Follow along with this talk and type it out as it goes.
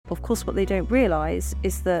Of course, what they don't realise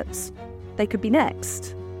is that they could be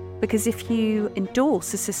next. Because if you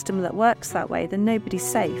endorse a system that works that way, then nobody's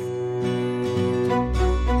safe.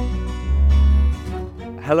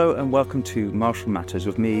 Hello and welcome to Marshall Matters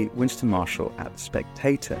with me, Winston Marshall at The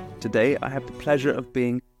Spectator. Today I have the pleasure of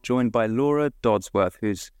being joined by Laura Dodsworth,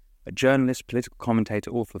 who's a journalist, political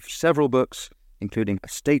commentator, author of several books, including A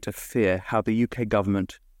State of Fear, How the UK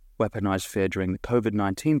Government Weaponised Fear During the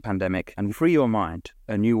COVID-19 Pandemic, and Free Your Mind,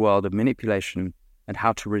 A New World of Manipulation and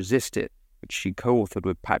How to Resist It, which she co-authored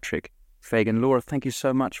with Patrick Fagan. Laura, thank you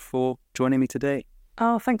so much for joining me today.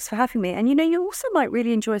 Oh, thanks for having me. And you also might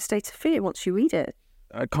really enjoy A State of Fear once you read it.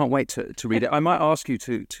 I can't wait to read it. I might ask you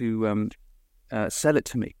to sell it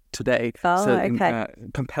to me today. Okay.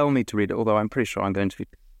 Compel me to read it, although I'm pretty sure I'm going to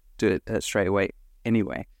do it straight away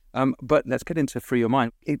anyway. But let's get into Free Your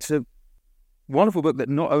Mind. It's a wonderful book that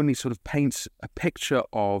not only sort of paints a picture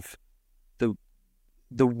of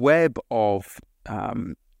the web of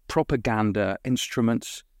propaganda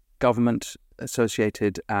instruments,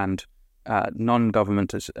 government-associated and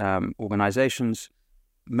non-government organisations,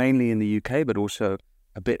 mainly in the UK, but also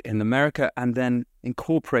a bit in America, and then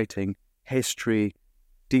incorporating history,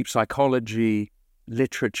 deep psychology,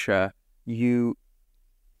 literature. You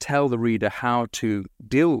tell the reader how to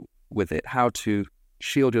deal with it, how to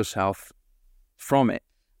shield yourself from it.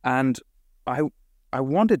 And I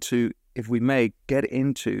wanted to, if we may, get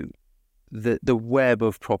into the web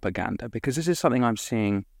of propaganda, because this is something I'm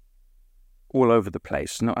seeing all over the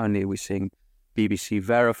place. Not only are we seeing BBC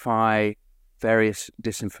Verify, various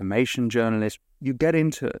disinformation journalists, you get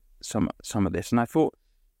into some of this. And I thought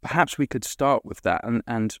perhaps we could start with that.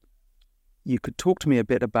 And you could talk to me a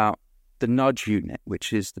bit about the Nudge Unit,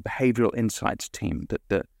 which is the behavioural insights team that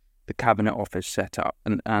the Cabinet Office set up.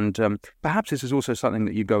 And perhaps this is also something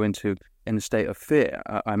that you go into in the State of Fear.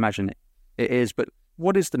 I imagine it is. But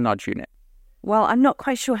what is the Nudge Unit? Well, I'm not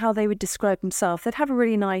quite sure how they would describe themselves. They'd have a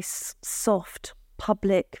really nice, soft,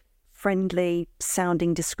 public, friendly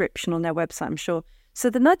sounding description on their website, I'm sure. So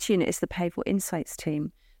the Nudge Unit is the behavioural insights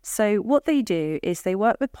team. So what they do is they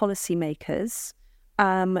work with policymakers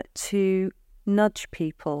to nudge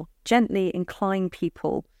people, gently incline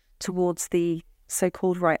people towards the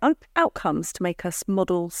so-called right outcomes to make us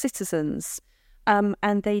model citizens.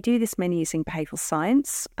 And they do this mainly using behavioural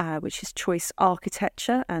science, which is choice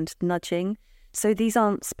architecture and nudging. So these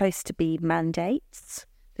aren't supposed to be mandates.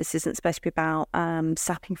 This isn't supposed to be about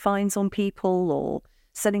slapping fines on people or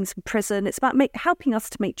sending some prison. It's about helping us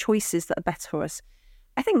to make choices that are better for us.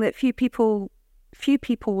 I think that few people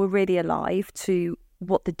were really alive to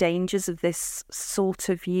what the dangers of this sort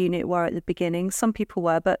of unit were at the beginning. Some people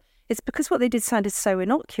were, but it's because what they did sounded so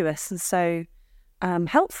innocuous and so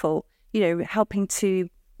helpful. Helping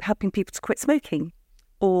people to quit smoking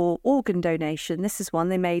or organ donation. This is one.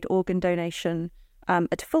 They made organ donation a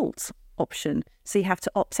default option. So you have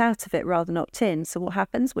to opt out of it rather than opt in. So what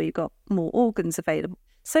happens? Well, you've got more organs available.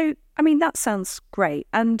 So, that sounds great.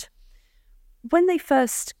 And when they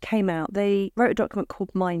first came out, they wrote a document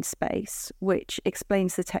called Mindspace, which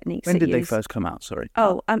explains the techniques. When did they first come out? Sorry.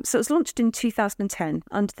 So it was launched in 2010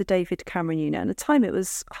 under the David Cameron unit. And at the time, it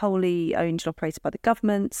was wholly owned and operated by the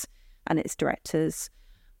government and its directors.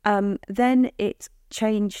 Then it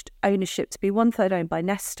changed ownership to be 1/3 owned by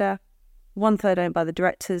Nesta, 1/3 owned by the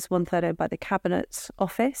directors, 1/3 owned by the Cabinet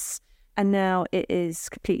Office, and now it is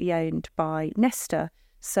completely owned by Nesta.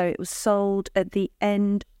 So it was sold at the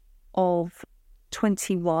end of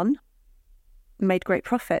 21, made great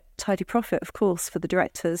profit, tidy profit, of course, for the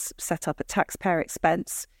directors, set up at taxpayer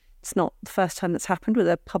expense. It's not the first time that's happened with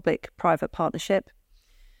a public-private partnership.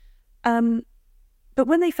 But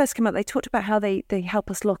when they first came out, they talked about how they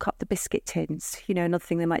help us lock up the biscuit tins. Another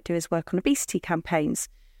thing they might do is work on obesity campaigns.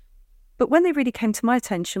 But when they really came to my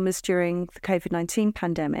attention was during the COVID-19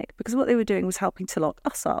 pandemic, because what they were doing was helping to lock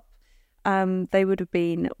us up. They would have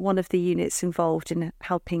been one of the units involved in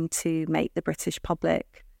helping to make the British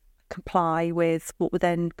public comply with what were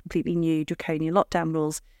then completely new draconian lockdown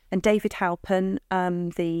rules. And David Halpern,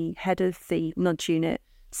 the head of the Nudge Unit,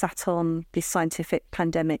 sat on the Scientific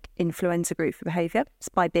Pandemic Influenza Group for Behaviour,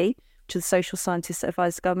 SPI-B, which is the social scientists that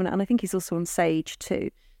advise the government. And I think he's also on SAGE too.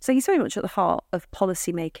 So he's very much at the heart of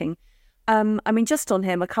policy making. Just on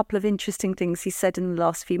him, a couple of interesting things he said in the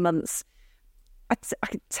last few months. I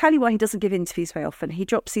can tell you why he doesn't give interviews very often. He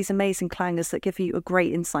drops these amazing clangers that give you a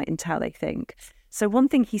great insight into how they think. So one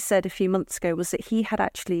thing he said a few months ago was that he had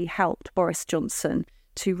actually helped Boris Johnson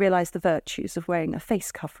to realise the virtues of wearing a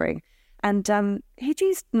face covering. And he'd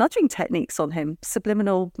used nudging techniques on him,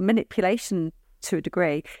 subliminal manipulation to a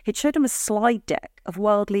degree. It showed them a slide deck of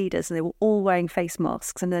world leaders and they were all wearing face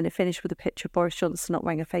masks, and then it finished with a picture of Boris Johnson not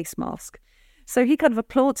wearing a face mask. So he kind of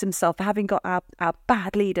applauds himself for having got our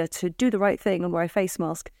bad leader to do the right thing and wear a face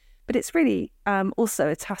mask. But it's really also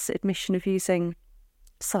a tacit admission of using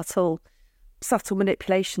subtle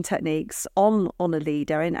manipulation techniques on a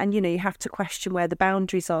leader. And you have to question where the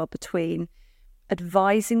boundaries are between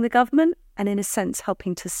advising the government and, in a sense,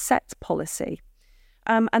 helping to set policy.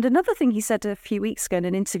 And another thing he said a few weeks ago in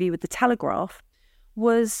an interview with The Telegraph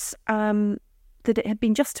was that it had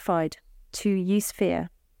been justified to use fear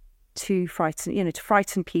to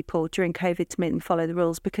frighten people during COVID to make them follow the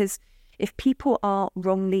rules, because if people are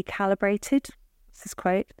wrongly calibrated, this is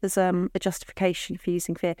quote, there's a justification for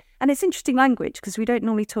using fear. And it's interesting language, because we don't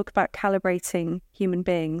normally talk about calibrating human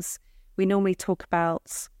beings. We normally talk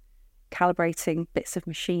about calibrating bits of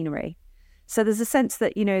machinery. So there's a sense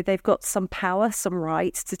that, they've got some power, some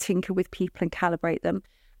right to tinker with people and calibrate them.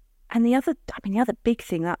 And the other big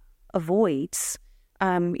thing that avoids,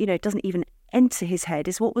 doesn't even enter his head,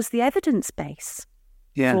 is what was the evidence base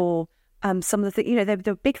for some of the things.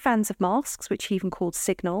 They're big fans of masks, which he even called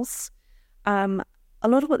signals. A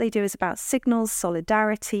lot of what they do is about signals,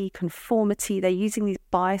 solidarity, conformity. They're using these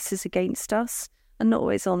biases against us and not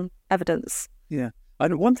always on evidence. Yeah.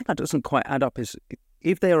 And one thing that doesn't quite add up is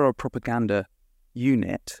if they are a propaganda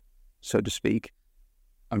unit, so to speak,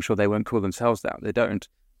 I'm sure they won't call themselves that. They don't.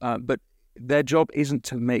 But their job isn't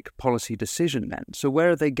to make policy decision then. So where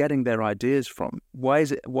are they getting their ideas from? Why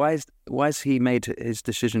has he made his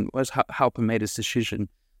decision? Why has Halpern made his decision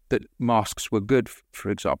that masks were good, for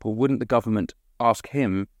example? Wouldn't the government ask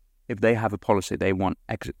him if they have a policy they want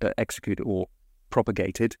executed or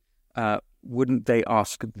propagated? Wouldn't they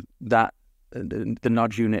ask that the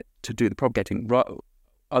nudge unit to do the propagating?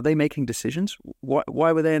 Are they making decisions? Why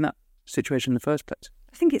were they in that situation in the first place?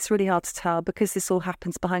 I think it's really hard to tell because this all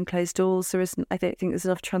happens behind closed doors. I don't think there's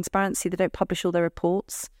enough transparency. They don't publish all their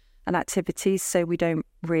reports and activities, so we don't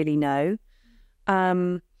really know.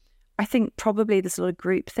 I think probably there's a lot of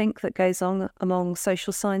groupthink that goes on among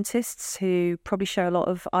social scientists who probably share a lot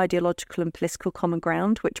of ideological and political common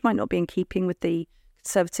ground, which might not be in keeping with the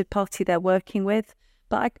Conservative Party they're working with.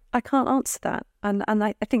 But I can't answer that. And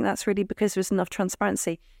I think that's really because there's enough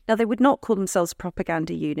transparency. Now, they would not call themselves a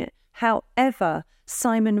propaganda unit. However,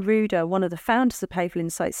 Simon Ruder, one of the founders of the Behavioural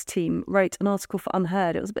Insights team, wrote an article for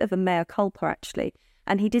Unheard. It was a bit of a mea culpa, actually.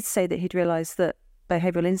 And he did say that he'd realised that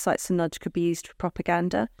Behavioural Insights and Nudge could be used for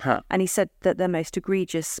propaganda. And he said that their most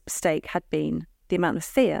egregious mistake had been the amount of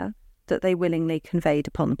fear that they willingly conveyed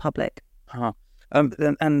upon the public.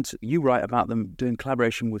 And you write about them doing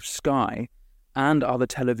collaboration with Sky and other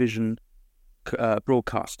television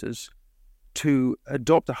broadcasters to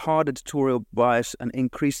adopt a hard editorial bias and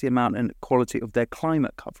increase the amount and quality of their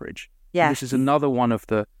climate coverage. Yeah. This is another one of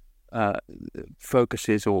the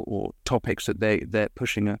focuses or topics that they're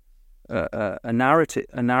pushing a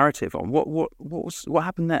narrative on. What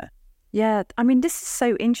happened there? Yeah, I mean, this is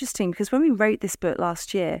so interesting because when we wrote this book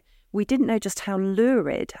last year, we didn't know just how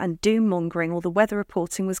lurid and doom-mongering all the weather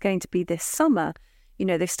reporting was going to be this summer.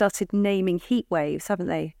 They've started naming heat waves, haven't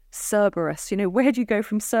they? Cerberus. Where do you go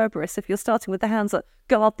from Cerberus if you're starting with the hounds that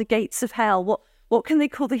guard the gates of hell? What can they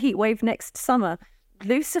call the heat wave next summer?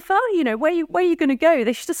 Lucifer? Where are you going to go?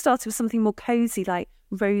 They should have started with something more cosy like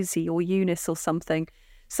Rosie or Eunice or something.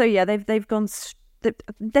 So yeah, they've gone.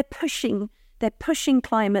 They're pushing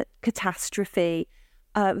climate catastrophe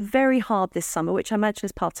very hard this summer, which I imagine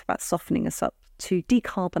is part of that softening us up to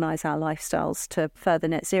decarbonise our lifestyles to further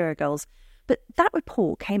net zero goals. But that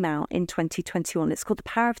report came out in 2021. It's called The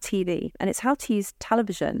Power of TV, and it's how to use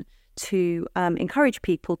television to encourage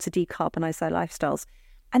people to decarbonise their lifestyles.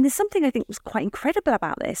 And there's something I think was quite incredible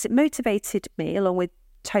about this. It motivated me, along with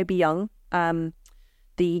Toby Young,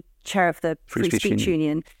 the chair of the Free Speech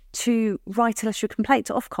Union, to write a letter of complaint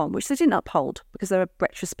to Ofcom, which they didn't uphold because they're a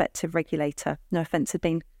retrospective regulator. No offence had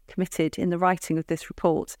been committed in the writing of this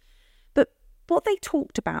report. But what they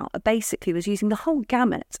talked about basically was using the whole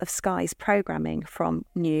gamut of Sky's programming, from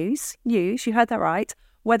news, you heard that right,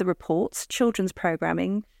 weather reports, children's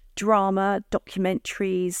programming, drama,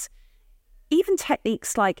 documentaries, even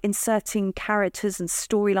techniques like inserting characters and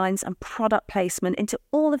storylines and product placement into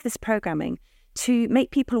all of this programming to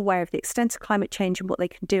make people aware of the extent of climate change and what they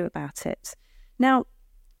can do about it. Now,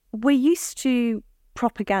 we're used to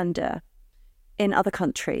propaganda in other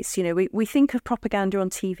countries. We think of propaganda on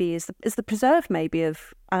TV as the preserve maybe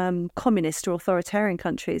of communist or authoritarian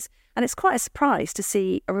countries. And it's quite a surprise to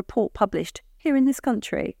see a report published here in this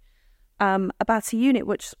country about a unit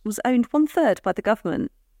which was owned 1/3 by the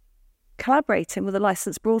government, collaborating with a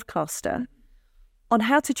licensed broadcaster on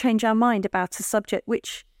how to change our mind about a subject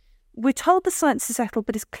which we're told the science is settled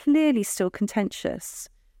but is clearly still contentious,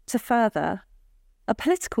 to further a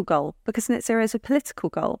political goal, because net zero is a political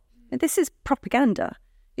goal. And this is propaganda.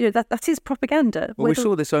 That is propaganda. Well, we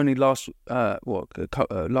saw this only last week, a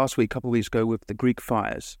couple of weeks ago, with the Greek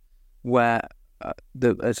fires, where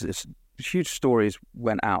huge stories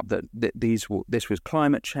went out that this was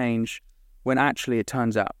climate change, when actually it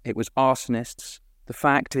turns out it was arsonists. The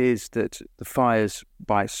fact is that the fires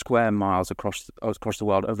by square miles across the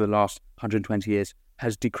world over the last 120 years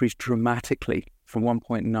has decreased dramatically from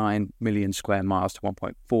 1.9 million square miles to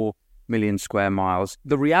 1.4 million square miles.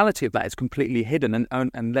 The reality of that is completely hidden.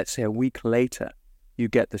 And let's say a week later, you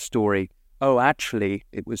get the story, oh, actually,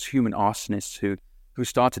 it was human arsonists who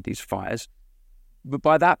started these fires. But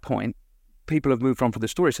by that point, people have moved on from the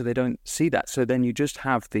story, so they don't see that. So then you just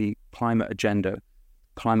have the climate agenda,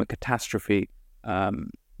 climate catastrophe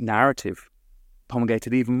narrative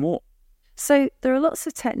promulgated even more. So there are lots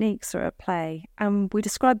of techniques that are at play, and we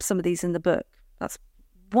describe some of these in the book. That's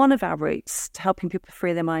one of our routes to helping people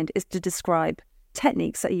free their mind, is to describe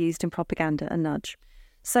techniques that are used in propaganda and nudge.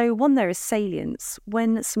 So one there is salience.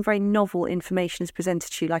 When some very novel information is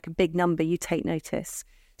presented to you, like a big number, you take notice.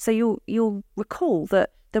 So you'll recall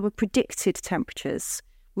that there were predicted temperatures.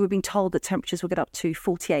 We were being told that temperatures will get up to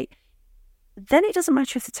 48. Then it doesn't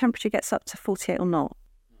matter if the temperature gets up to 48 or not.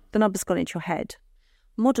 The number's gone into your head.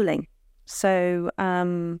 Modelling. So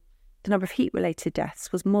the number of heat-related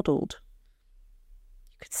deaths was modelled.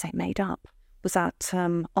 You could say made up. Was that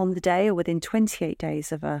on the day or within 28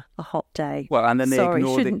 days of a hot day? Well, and then they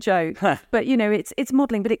shouldn't joke. But, it's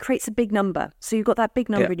modelling, but it creates a big number. So you've got that big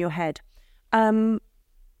number in your head.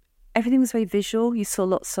 Everything was very visual. You saw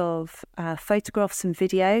lots of photographs and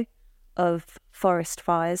video of forest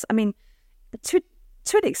fires. I mean, to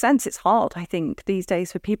an extent, it's hard, I think, these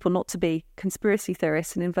days for people not to be conspiracy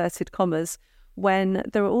theorists in inverted commas when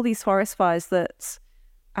there are all these forest fires that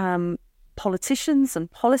politicians and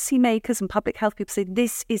policymakers and public health people say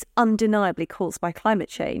this is undeniably caused by climate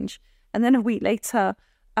change. And then a week later,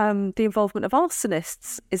 the involvement of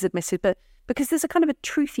arsonists is admitted. But because there's a kind of a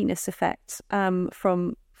truthiness effect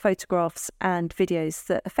from photographs and videos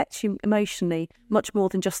that affects you emotionally much more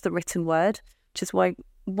than just the written word, which is why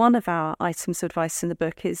one of our items of advice in the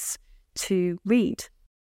book is to read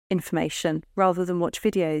information rather than watch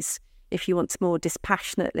videos if you want to more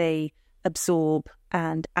dispassionately absorb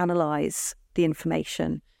and analyse the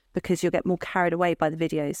information, because you'll get more carried away by the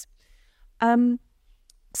videos. There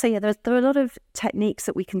are a lot of techniques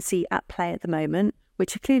that we can see at play at the moment,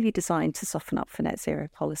 which are clearly designed to soften up for net zero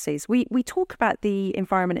policies. We talk about the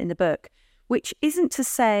environment in the book, which isn't to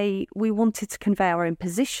say we wanted to convey our own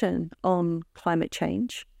position on climate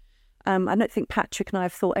change. I don't think Patrick and I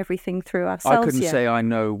have thought everything through ourselves I couldn't yet. say I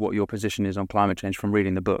know what your position is on climate change from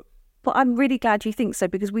reading the book. But I'm really glad you think so,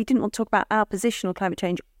 because we didn't want to talk about our position on climate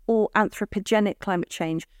change or anthropogenic climate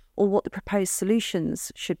change or what the proposed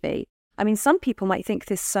solutions should be. I mean, some people might think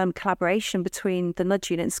this collaboration between the Nudge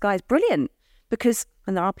Unit and Sky is brilliant, because,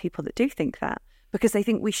 and there are people that do think that, because they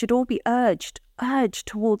think we should all be urged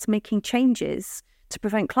towards making changes to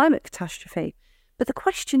prevent climate catastrophe. But the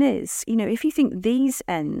question is, if you think these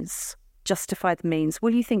ends justify the means,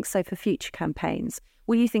 will you think so for future campaigns?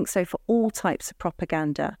 Will you think so for all types of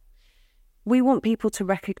propaganda? We want people to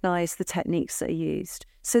recognise the techniques that are used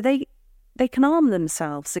so they can arm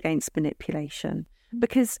themselves against manipulation,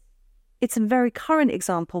 because it's a very current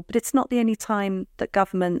example, but it's not the only time that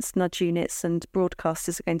governments, nudge units and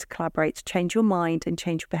broadcasters are going to collaborate to change your mind and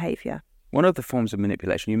change your behaviour. One of the forms of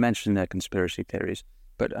manipulation, you mentioned their conspiracy theories,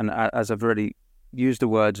 and as I've already used the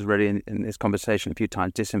words in this conversation a few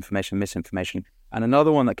times, disinformation, misinformation, and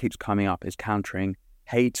another one that keeps coming up is countering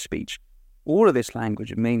hate speech. All of this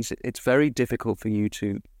language, it means it's very difficult for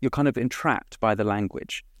you're kind of entrapped by the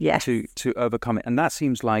language to overcome it. And that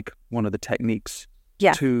seems like one of the techniques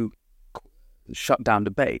to shut down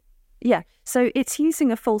debate. Yeah, so it's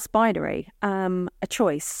using a false binary, a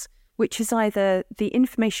choice, which is either the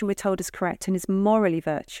information we're told is correct and is morally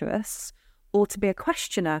virtuous, or to be a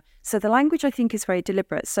questioner. So the language, I think, is very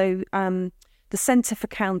deliberate. So the Centre for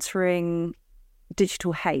Countering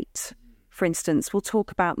Digital Hate, for instance, will talk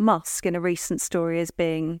about Musk in a recent story as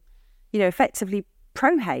being, effectively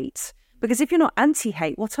pro-hate. Because if you're not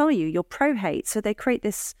anti-hate, what are you? You're pro-hate. So they create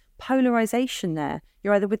this polarisation there.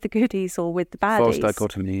 You're either with the goodies or with the baddies. False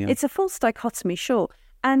dichotomy, yeah. It's a false dichotomy, sure.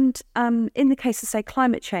 And in the case of, say,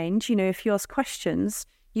 climate change, if you ask questions,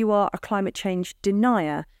 you are a climate change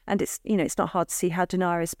denier. And it's not hard to see how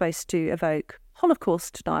denier is supposed to evoke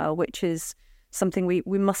Holocaust denial, which is something we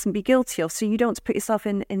mustn't be guilty of. So you don't want to put yourself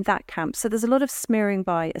in that camp. So there's a lot of smearing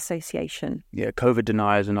by association. Yeah, COVID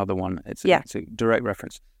denier is another one. It's a direct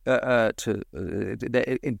reference to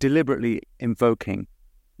deliberately invoking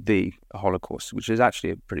the Holocaust, which is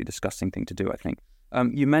actually a pretty disgusting thing to do, I think.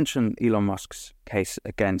 You mentioned Elon Musk's case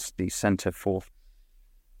against the Centre for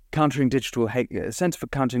Countering Digital Hate. Centre for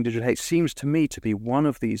Countering Digital Hate seems to me to be one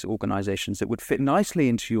of these organisations that would fit nicely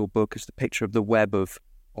into your book as the picture of the web of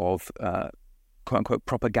quote-unquote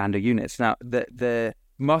propaganda units. Now,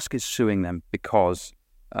 Musk is suing them because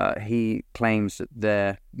he claims that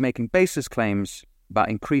they're making baseless claims about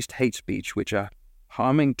increased hate speech, which are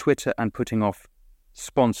harming Twitter and putting off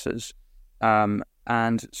sponsors. And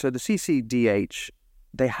so the CCDH,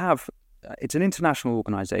 they have, it's an international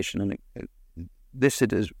organisation, and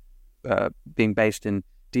listed as being based in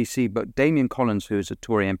DC, but Damian Collins, who is a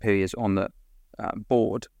Tory MP, is on the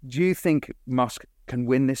board. Do you think Musk can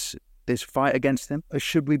win this fight against them? Or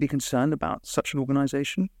should we be concerned about such an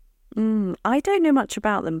organisation? I don't know much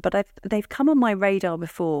about them, but they've come on my radar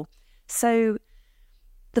before. So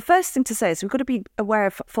the first thing to say is we've got to be aware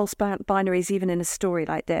of false binaries even in a story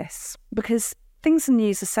like this, because things in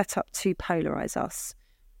news are set up to polarise us.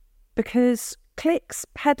 Because clicks,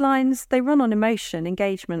 headlines, they run on emotion,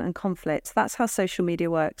 engagement and conflict. That's how social media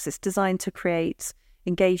works. It's designed to create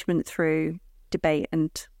engagement through debate and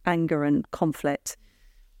anger and conflict.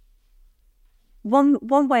 One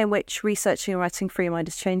way in which researching and writing Free Your Mind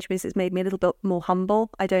has changed me is it's made me a little bit more humble.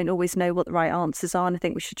 I don't always know what the right answers are, and I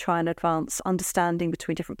think we should try and advance understanding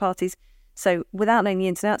between different parties. So without knowing the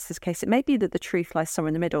ins and outs of this case, it may be that the truth lies somewhere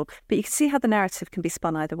in the middle, but you can see how the narrative can be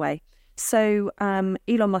spun either way. So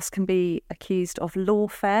Elon Musk can be accused of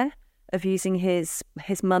lawfare, of using his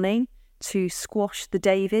money to squash the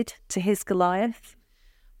David to his Goliath.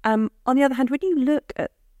 On the other hand, when you look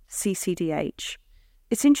at CCDH,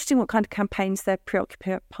 it's interesting what kind of campaigns they're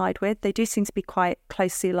preoccupied with. They do seem to be quite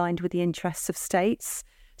closely aligned with the interests of states.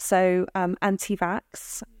 So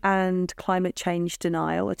anti-vax and climate change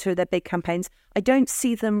denial are two of their big campaigns. I don't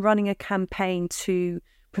see them running a campaign to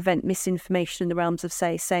prevent misinformation in the realms of,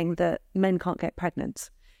 say, saying that men can't get pregnant.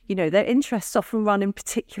 You know, their interests often run in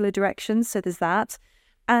particular directions, so there's that.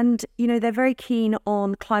 And, you know, they're very keen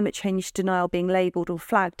on climate change denial being labelled or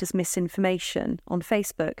flagged as misinformation on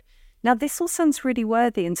Facebook. Now, this all sounds really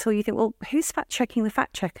worthy until you think, well, who's fact-checking the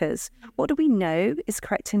fact-checkers? What do we know is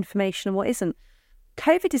correct information and what isn't?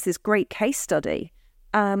 COVID is this great case study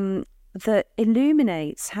that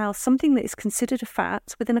illuminates how something that is considered a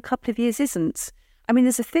fact within a couple of years isn't. I mean,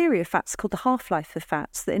 there's a theory of facts called the half-life of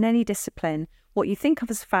facts, that in any discipline, what you think of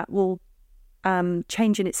as a fact will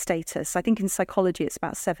change in its status. I think in psychology, it's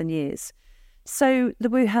about 7 years. So the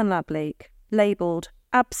Wuhan lab leak, labelled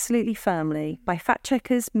absolutely firmly by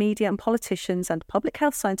fact-checkers, media and politicians and public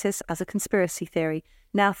health scientists as a conspiracy theory,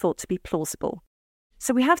 now thought to be plausible.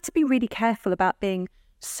 So we have to be really careful about being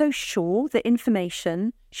so sure that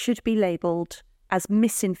information should be labelled as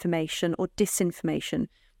misinformation or disinformation.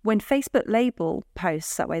 When Facebook label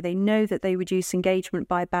posts that way, they know that they reduce engagement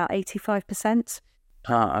by about 85%.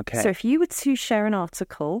 Okay. So if you were to share an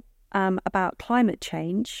article about climate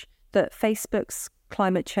change that Facebook's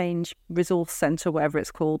Climate Change Resource Centre, whatever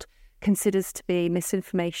it's called, considers to be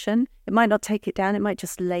misinformation, it might not take it down, it might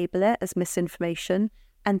just label it as misinformation,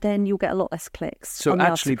 and then you'll get a lot less clicks. So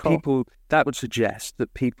actually that would suggest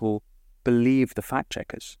that people believe the fact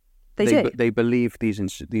checkers. They do. They believe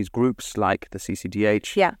these groups like the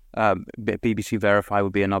CCDH. Yeah. BBC Verify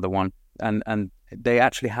would be another one, and they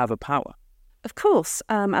actually have a power. Of course,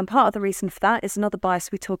 and part of the reason for that is another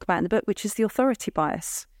bias we talk about in the book, which is the authority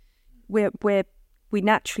bias. We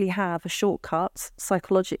naturally have a shortcut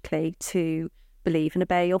psychologically to believe and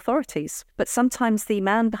obey authorities. But sometimes the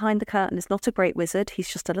man behind the curtain is not a great wizard. He's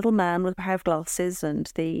just a little man with a pair of glasses, and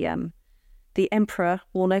the emperor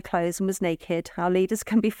wore no clothes and was naked. Our leaders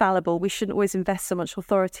can be fallible. We shouldn't always invest so much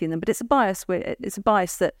authority in them. But it's a bias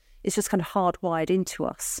that is just kind of hardwired into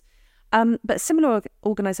us. But a similar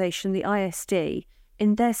organisation, the ISD,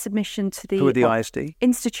 in their submission to the... Who are the ISD?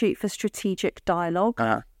 Institute for Strategic Dialogue.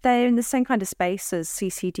 They're in the same kind of space as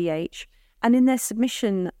CCDH. And in their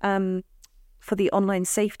submission for the online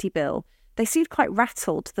safety bill, they seemed quite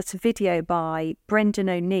rattled that a video by Brendan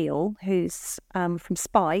O'Neill, who's from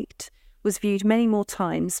Spiked, was viewed many more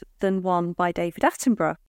times than one by David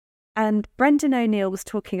Attenborough. And Brendan O'Neill was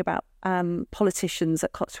talking about politicians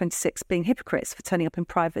at COP26 being hypocrites for turning up in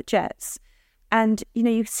private jets. And, you know,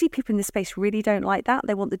 you see people in this space really don't like that.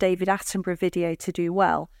 They want the David Attenborough video to do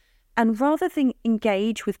well. And rather than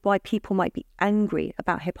engage with why people might be angry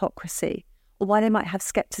about hypocrisy or why they might have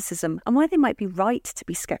skepticism, and why they might be right to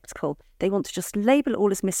be skeptical. They want to just label it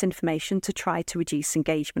all as misinformation to try to reduce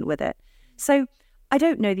engagement with it. So I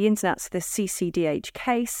don't know the ins and outs of this CCDH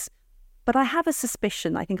case, but I have a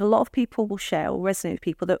suspicion, I think a lot of people will share or resonate with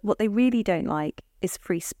people, that what they really don't like is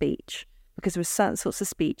free speech, because there are certain sorts of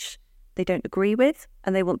speech they don't agree with,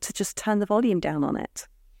 and they want to just turn the volume down on it.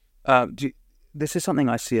 This is something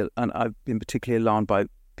I see, and I've been particularly alarmed by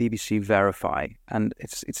BBC Verify, and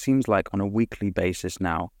it seems like on a weekly basis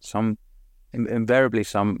now, invariably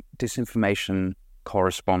some disinformation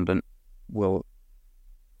correspondent will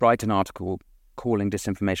write an article calling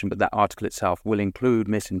disinformation, but that article itself will include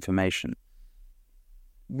misinformation.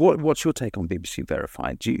 What's your take on BBC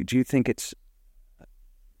Verify? Do you think it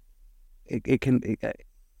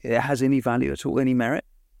has any value at all, any merit?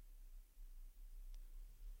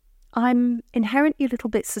 I'm inherently a little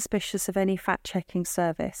bit suspicious of any fact-checking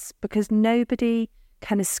service, because nobody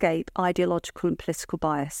can escape ideological and political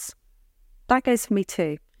bias. That goes for me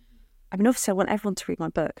too. I mean, obviously I want everyone to read my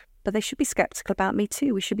book, but they should be sceptical about me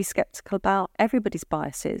too. We should be sceptical about everybody's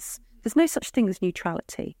biases. There's no such thing as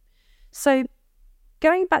neutrality. So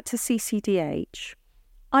going back to CCDH,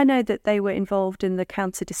 I know that they were involved in the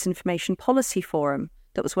Counter-Disinformation Policy Forum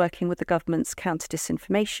that was working with the government's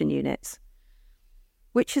counter-disinformation unit,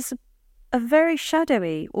 which is a very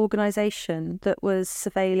shadowy organisation that was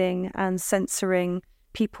surveilling and censoring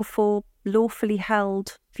people for lawfully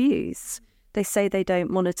held views. They say they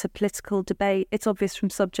don't monitor political debate. It's obvious from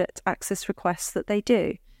subject access requests that they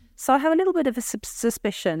do. So I have a little bit of a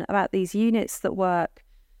suspicion about these units that work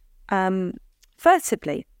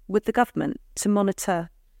furtively with the government to monitor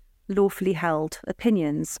lawfully held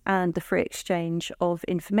opinions and the free exchange of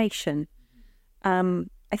information.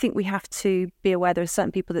 I think we have to be aware there are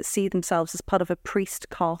certain people that see themselves as part of a priest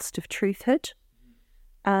caste of truthhood.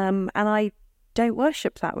 And I don't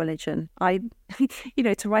worship that religion.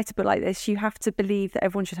 To write a book like this, you have to believe that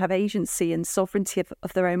everyone should have agency and sovereignty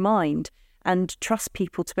of their own mind, and trust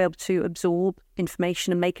people to be able to absorb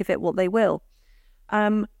information and make of it what they will.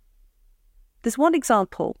 There's one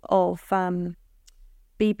example of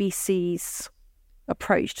BBC's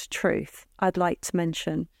approach to truth I'd like to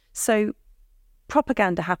mention. So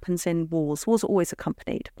propaganda happens in wars. Wars are always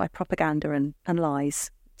accompanied by propaganda and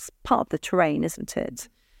lies. It's part of the terrain, isn't it?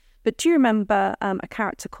 But do you remember a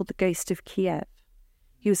character called the Ghost of Kiev?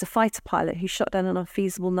 He was a fighter pilot who shot down an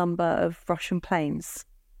unfeasible number of Russian planes.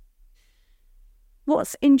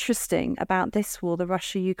 What's interesting about this war, the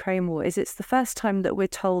Russia-Ukraine war, is it's the first time that we're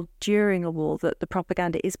told during a war that the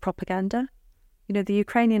propaganda is propaganda. The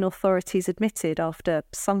Ukrainian authorities admitted after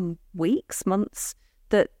some weeks, months,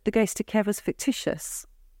 that the Ghost of Kiev was fictitious.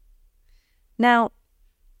 Now,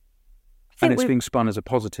 and it's being spun as a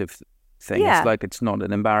positive thing. Yeah. It's like it's not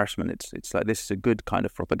an embarrassment. It's like this is a good kind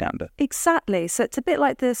of propaganda. Exactly. So it's a bit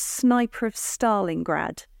like the sniper of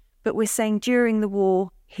Stalingrad, but we're saying during the war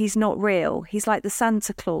he's not real. He's like the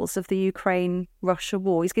Santa Claus of the Ukraine-Russia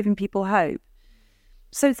war. He's giving people hope.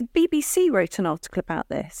 So the BBC wrote an article about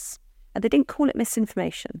this, and they didn't call it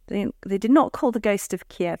misinformation. They did not call the Ghost of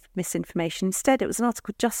Kiev misinformation. Instead, it was an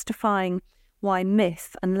article justifying why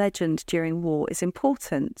myth and legend during war is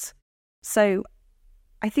important. So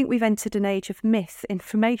I think we've entered an age of myth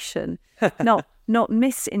information, not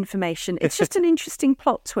misinformation. It's just an interesting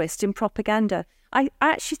plot twist in propaganda. I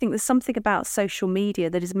actually think there's something about social media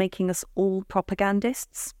that is making us all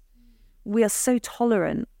propagandists. We are so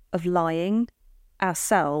tolerant of lying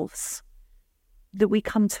ourselves that we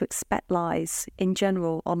come to expect lies in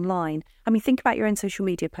general online. I mean, think about your own social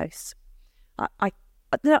media posts. I'll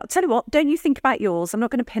tell you what, don't you think about yours. I'm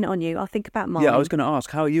not going to pin it on you. I'll think about mine. Yeah, I was going to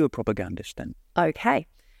ask, how are you a propagandist then? Okay.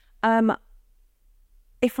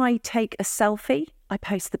 If I take a selfie, I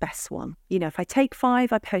post the best one. If I take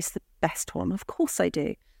 5, I post the best one. Of course I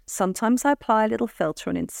do. Sometimes I apply a little filter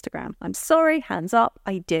on Instagram. I'm sorry, hands up,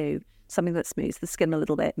 I do. Something that smooths the skin a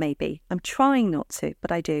little bit, maybe. I'm trying not to,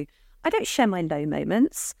 but I do. I don't share my low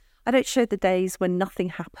moments. I don't show the days when nothing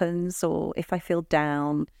happens, or if I feel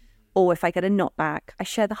down, or if I get a knockback. I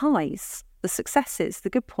share the highs, the successes, the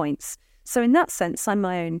good points. So in that sense, I'm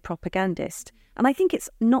my own propagandist. And I think it's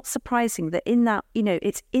not surprising that in that,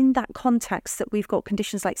 it's in that context that we've got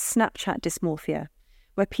conditions like Snapchat dysmorphia,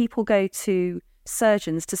 where people go to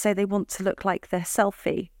surgeons to say they want to look like their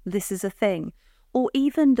selfie. This is a thing. Or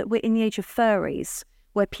even that we're in the age of furries,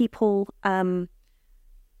 where people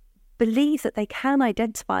believe that they can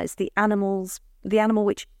identify as the animal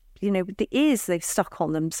which, the ears they've stuck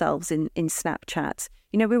on themselves in Snapchat.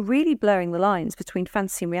 We're really blurring the lines between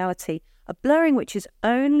fantasy and reality, a blurring which is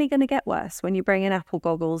only going to get worse when you bring in Apple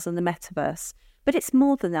goggles and the metaverse. But it's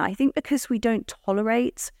more than that. I think because we don't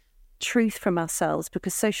tolerate truth from ourselves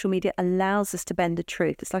because social media allows us to bend the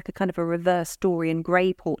truth. It's like a kind of a reverse Dorian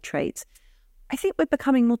Gray portrait. I think we're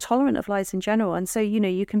becoming more tolerant of lies in general. And so,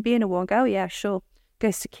 you can be in a war and go, oh, yeah, sure,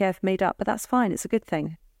 goes to Kiev, made up, but that's fine. It's a good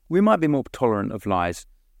thing. We might be more tolerant of lies,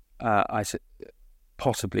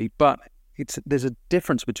 possibly, but there's a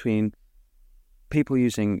difference between people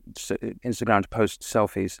using Instagram to post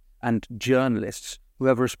selfies and journalists who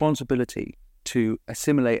have a responsibility to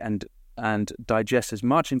assimilate and digest as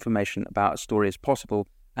much information about a story as possible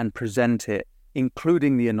and present it,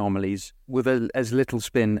 including the anomalies, with as little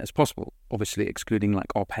spin as possible, obviously excluding like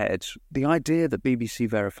op-eds. The idea that BBC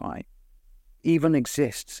Verify even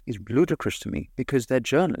exists is ludicrous to me because they're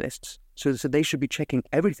journalists, so they should be checking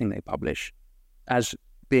everything they publish as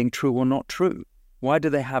being true or not true. Why do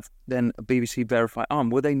they have then a BBC Verify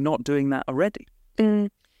arm? Were they not doing that already?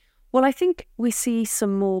 Well, I think we see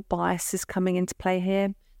some more biases coming into play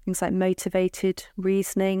here. Things like motivated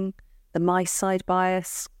reasoning, the my side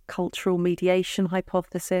bias, cultural mediation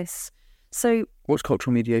hypothesis. So, what's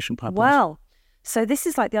cultural mediation hypothesis? Well, so this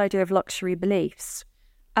is like the idea of luxury beliefs.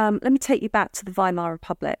 Let me take you back to the Weimar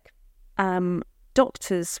Republic.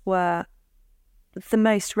 Doctors were the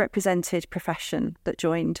most represented profession that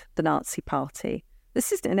joined the Nazi Party.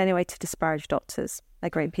 This isn't in any way to disparage doctors. They're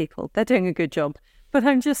great people. They're doing a good job. But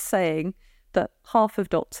I'm just saying that half of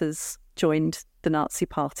doctors joined the Nazi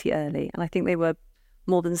Party early. And I think they were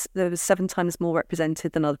 7 times more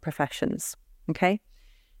represented than other professions. Okay?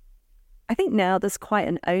 I think now there's quite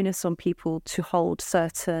an onus on people to hold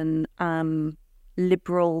certain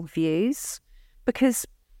liberal views because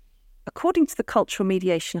according to the cultural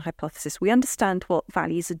mediation hypothesis, we understand what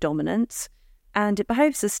values are dominant and it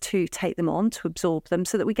behoves us to take them on, to absorb them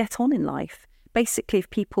so that we get on in life. Basically, if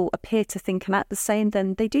people appear to think and act the same,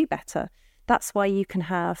 then they do better. That's why you can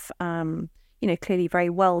have, clearly very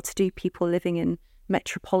well-to-do people living in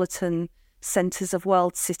metropolitan centres of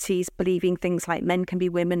world cities, believing things like men can be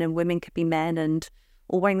women and women can be men and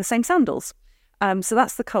all wearing the same sandals. So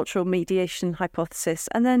that's the cultural mediation hypothesis.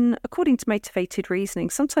 And then according to motivated reasoning,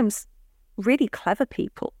 sometimes really clever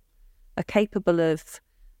people are capable of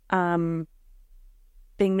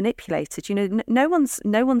being manipulated. No one's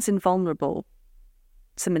invulnerable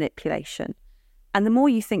to manipulation. And the more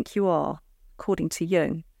you think you are, according to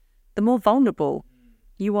Jung, the more vulnerable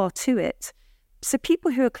you are to it. So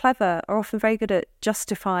people who are clever are often very good at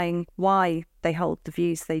justifying why they hold the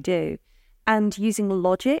views they do and using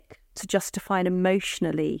logic to justify an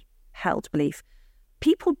emotionally held belief.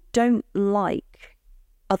 People don't like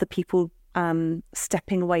other people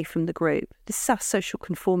stepping away from the group. This is our social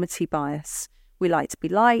conformity bias. We like to be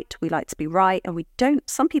liked, we like to be right, and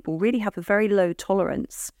some people really have a very low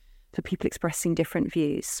tolerance for people expressing different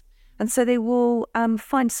views. And so they will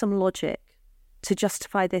find some logic to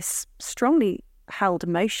justify this strongly held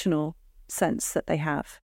emotional sense that they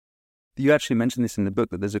have. You actually mentioned this in the book,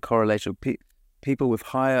 that there's a correlation. People with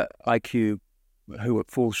higher IQ who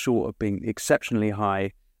fall short of being exceptionally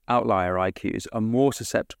high outlier IQs are more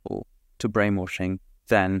susceptible to brainwashing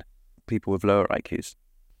than people with lower IQs.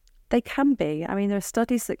 They can be. I mean, there are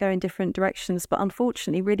studies that go in different directions, but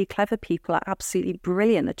unfortunately, really clever people are absolutely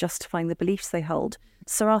brilliant at justifying the beliefs they hold.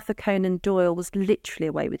 Sir Arthur Conan Doyle was literally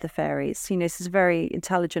away with the fairies. This is a very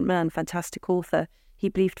intelligent man, fantastic author. He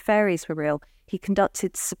believed fairies were real. He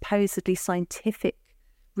conducted supposedly scientific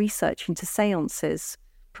research into seances,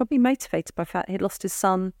 probably motivated by the fact he'd lost his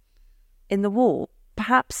son in the war.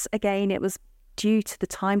 Perhaps, again, it was due to the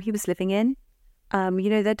time he was living in.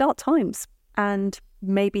 They're dark times, and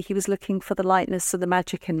maybe he was looking for the lightness of the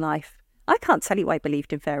magic in life. I can't tell you why he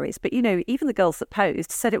believed in fairies, but even the girls that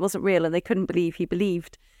posed said it wasn't real and they couldn't believe he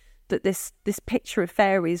believed that this picture of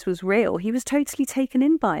fairies was real. He was totally taken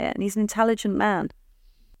in by it, and he's an intelligent man.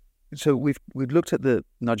 So we've looked at the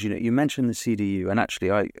nudge unit. You mentioned the CDU, and actually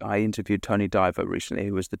I interviewed Tony Diver recently,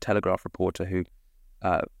 who was the Telegraph reporter who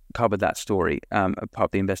covered that story, part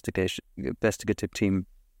of the investigative team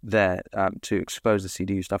there to expose the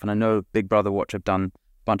CDU stuff. And I know Big Brother Watch have done a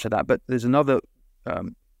bunch of that, but there's another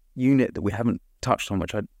unit that we haven't touched on,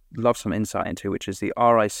 which I'd love some insight into, which is the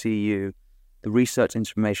RICU, the Research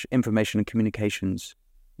Information and Communications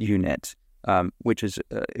Unit, which is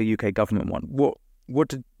a UK government one. What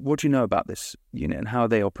do you know about this unit and how are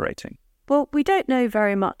they operating? Well, we don't know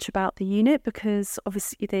very much about the unit because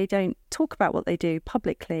obviously they don't talk about what they do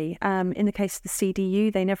publicly. In the case of the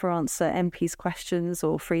CDU, they never answer MPs' questions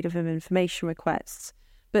or freedom of information requests.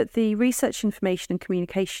 But the Research Information and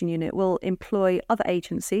Communication Unit will employ other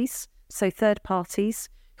agencies, so third parties,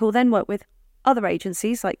 who will then work with other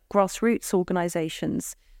agencies like grassroots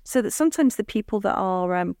organisations So that sometimes the people that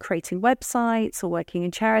are creating websites or working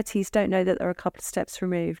in charities don't know that they're a couple of steps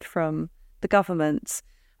removed from the government.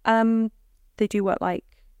 They do work like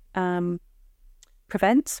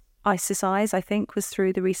Prevent, ISIS Eyes, I think, was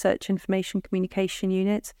through the Research Information Communication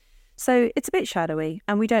Unit. So it's a bit shadowy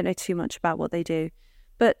and we don't know too much about what they do.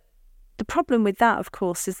 But the problem with that, of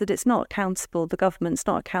course, is that it's not accountable. The government's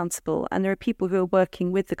not accountable. And there are people who are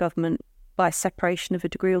working with the government by separation of a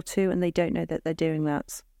degree or two, and they don't know that they're doing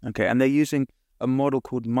that. Okay, and they're using a model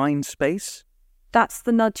called Mindspace? That's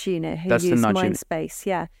the nudge unit who use Mindspace,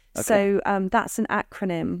 yeah. Okay. So that's an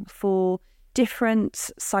acronym for different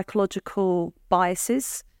psychological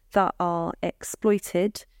biases that are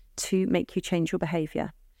exploited to make you change your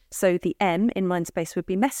behaviour. So the M in Mindspace would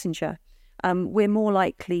be messenger. We're more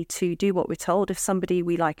likely to do what we're told if somebody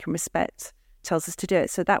we like and respect tells us to do it.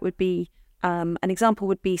 So that would be, an example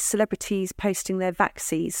would be celebrities posting their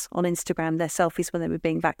vaxes on Instagram, their selfies when they were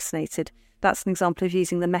being vaccinated. That's an example of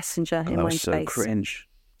using the messenger in Mindspace. That was so cringe.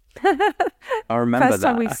 I remember that. First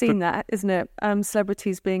time we've seen that, isn't it?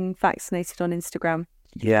 Celebrities being vaccinated on Instagram.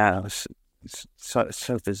 Yeah, it was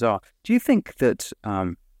so bizarre. Do you think that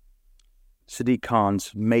Sadiq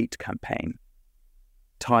Khan's Mate campaign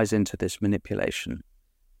ties into this manipulation?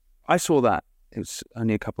 I saw that, it was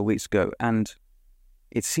only a couple of weeks ago, and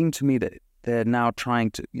it seemed to me that they're now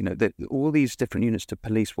trying to, all these different units to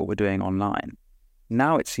police what we're doing online.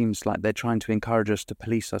 Now it seems like they're trying to encourage us to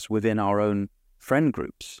police us within our own friend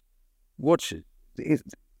groups. Do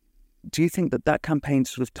you think that campaign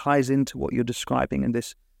sort of ties into what you're describing in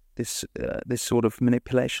this sort of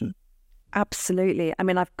manipulation? Absolutely. I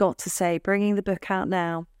mean, I've got to say, bringing the book out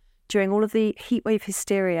now, during all of the heatwave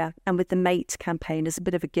hysteria and with the Mate campaign is a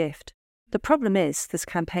bit of a gift. The problem is there's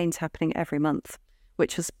campaigns happening every month,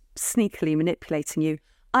 which is sneakily manipulating you.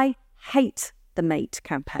 I hate the Mate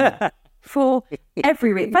campaign for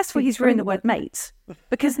every reason. First of all, he's ruined the word mate,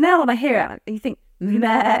 because now when I hear it, you think,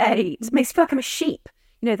 mate. It makes me feel like I'm a sheep.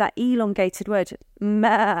 That elongated word,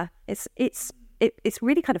 meh. It's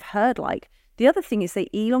really kind of herd-like. The other thing is they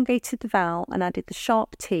elongated the vowel and added the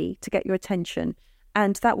sharp T to get your attention.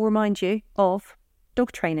 And that will remind you of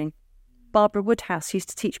dog training. Barbara Woodhouse used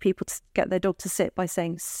to teach people to get their dog to sit by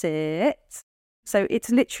saying, sit. So it's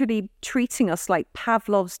literally treating us like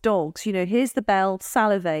Pavlov's dogs. Here's the bell,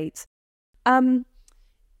 salivate.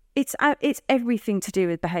 It's everything to do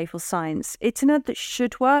with behavioural science. It's an ad that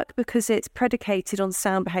should work because it's predicated on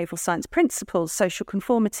sound behavioural science principles, social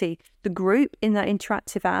conformity. The group in that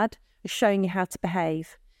interactive ad is showing you how to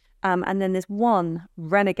behave. And then there's one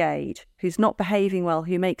renegade who's not behaving well,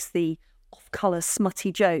 who makes the off-colour,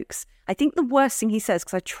 smutty jokes. I think the worst thing he says,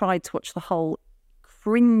 because I tried to watch the whole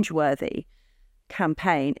cringe-worthy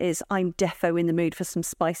campaign, is, I'm defo in the mood for some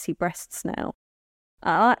spicy breasts now.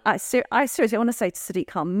 I seriously want to say to Sadiq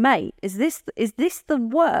Khan, mate, is this the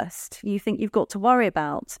worst you think you've got to worry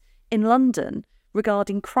about in London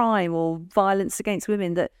regarding crime or violence against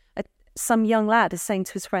women, that some young lad is saying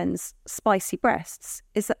to his friends, spicy breasts?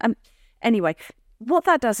 Is that, anyway, what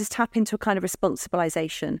that does is tap into a kind of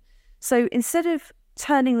responsibilisation. So instead of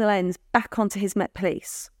turning the lens back onto his Met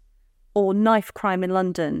Police or knife crime in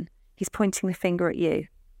London, he's pointing the finger at you.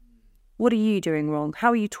 What are you doing wrong?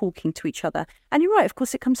 How are you talking to each other? And you're right, of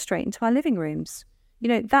course, it comes straight into our living rooms.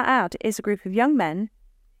 That ad is a group of young men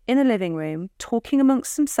in a living room talking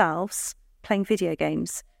amongst themselves, playing video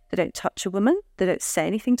games. They don't touch a woman. They don't say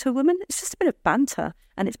anything to a woman. It's just a bit of banter,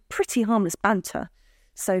 and it's pretty harmless banter,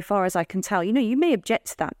 so far as I can tell. You may object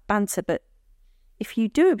to that banter, but if you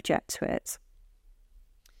do object to it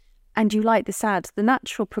and you like this ad, the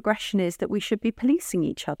natural progression is that we should be policing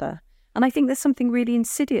each other. And I think there's something really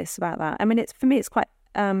insidious about that. I mean, for me, it's quite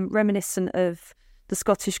reminiscent of the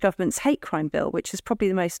Scottish government's hate crime bill, which is probably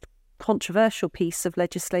the most controversial piece of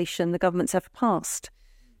legislation the government's ever passed,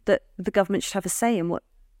 that the government should have a say in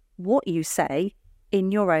what you say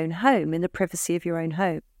in your own home, in the privacy of your own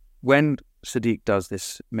home. When Sadiq does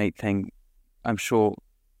this mate thing, I'm sure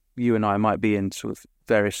you and I might be in sort of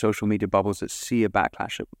various social media bubbles that see a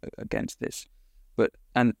backlash against this. But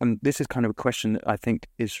and this is kind of a question that I think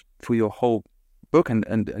is for your whole book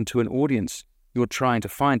and to an audience you're trying to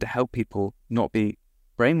find to help people not be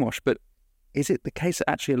brainwashed. But is it the case that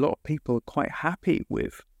actually a lot of people are quite happy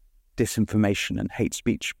with disinformation and hate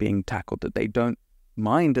speech being tackled, that they don't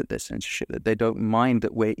mind that there's censorship, that they don't mind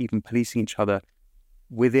that we're even policing each other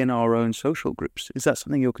within our own social groups? Is that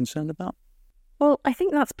something you're concerned about? Well, I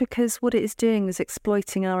think that's because what it is doing is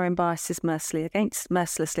exploiting our own biases mercilessly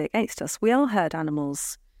against us. We are herd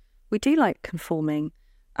animals. We do like conforming.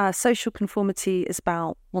 Social conformity is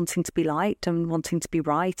about wanting to be liked and wanting to be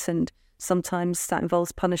right, and Sometimes that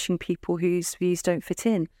involves punishing people whose views don't fit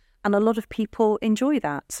in. And a lot of people enjoy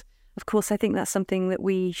that. Of course, I think that's something that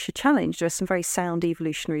we should challenge. There are some very sound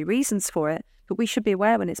evolutionary reasons for it, but we should be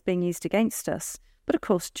aware when it's being used against us. But of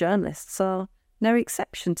course, journalists are no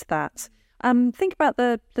exception to that. Think about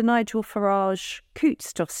the Nigel Farage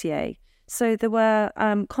Coutts dossier. So there were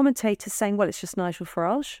commentators saying, well, it's just Nigel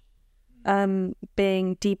Farage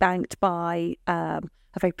being debanked by a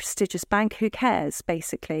very prestigious bank. Who cares,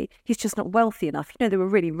 basically? He's just not wealthy enough. They were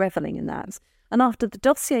really revelling in that. And after the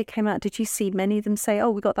dossier came out, did you see many of them say, oh,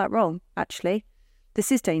 we got that wrong, actually?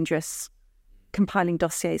 This is dangerous, compiling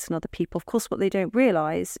dossiers on other people. Of course, what they don't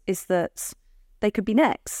realise is that they could be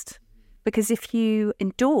next. Because if you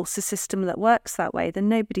endorse a system that works that way, then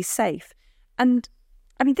nobody's safe. And,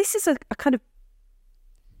 I mean, this is a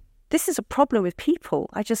problem with people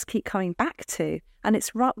I just keep coming back to. And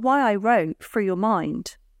it's why I wrote Free Your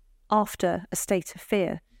Mind after A State of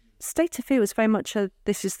Fear. State of Fear was very much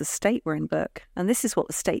this is the state we're in book, and this is what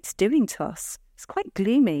the state's doing to us. It's quite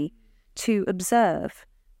gloomy to observe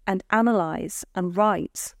and analyse and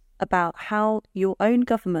write about how your own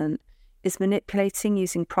government is manipulating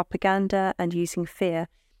using propaganda and using fear,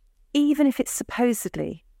 even if it's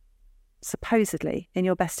supposedly in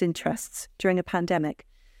your best interests during a pandemic.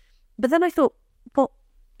 But then I thought, well,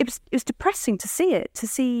 it was depressing to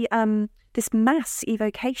see this mass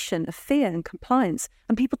evocation of fear and compliance,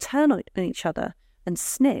 and people turn on each other and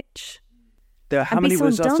snitch. How many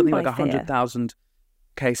was something like 100,000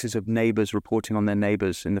 cases of neighbours reporting on their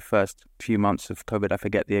neighbours in the first few months of COVID? I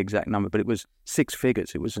forget the exact number, but it was 6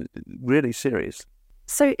 figures. It was really serious.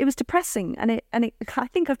 So it was depressing, and I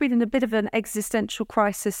think I've been in a bit of an existential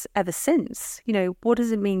crisis ever since. What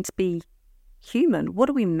does it mean to be human? What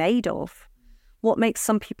are we made of? What makes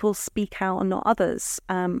some people speak out and not others?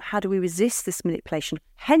 How do we resist this manipulation?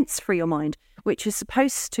 Hence Free Your Mind, which is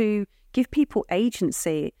supposed to give people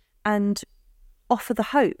agency and offer the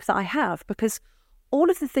hope that I have, because all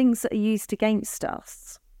of the things that are used against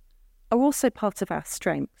us are also part of our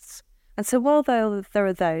strengths. And so while there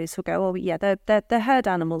are those who go, oh yeah, they're herd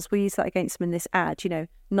animals, we use that against them in this ad,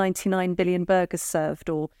 99 billion burgers served,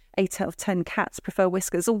 or 8 out of 10 cats prefer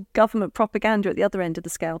whiskers, all government propaganda at the other end of the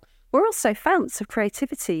scale. We're also founts of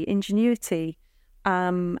creativity, ingenuity,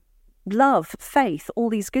 love, faith, all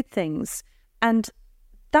these good things. And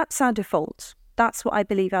that's our default. That's what I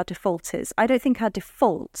believe our default is. I don't think our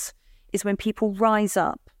default is when people rise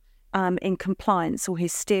up in compliance or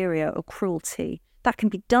hysteria or cruelty. That can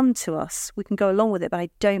be done to us. We can go along with it, but I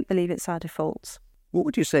don't believe it's our default. What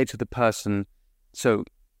would you say to the person, so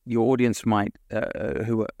your audience might,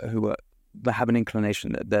 who have an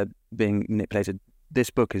inclination that they're being manipulated? This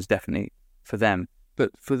book is definitely for them.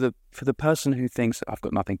 But for the person who thinks, I've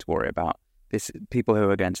got nothing to worry about, people who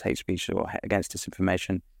are against hate speech or against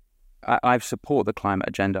disinformation, I support the climate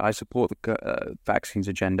agenda. I support the vaccines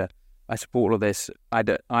agenda. I support all of this.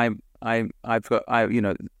 I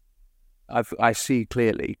see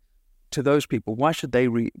clearly. To those people, why should they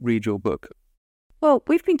read your book? Well,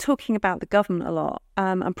 we've been talking about the government a lot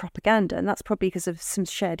and propaganda, and that's probably because of some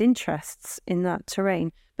shared interests in that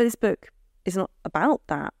terrain. But this book is not about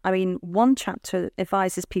that. I mean, one chapter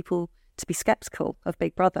advises people to be sceptical of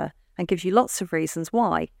Big Brother and gives you lots of reasons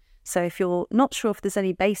why. So if you're not sure if there's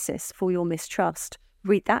any basis for your mistrust,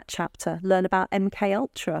 read that chapter. Learn about MK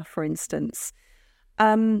Ultra, for instance.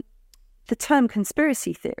 The term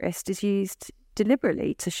conspiracy theorist is used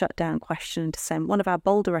deliberately to shut down question and dissent. One of our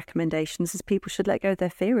bolder recommendations is people should let go of their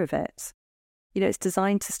fear of it. It's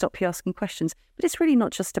designed to stop you asking questions. But it's really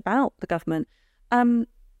not just about the government.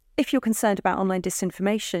 If you're concerned about online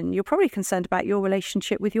disinformation, you're probably concerned about your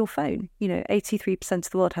relationship with your phone. 83%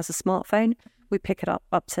 of the world has a smartphone. We pick it up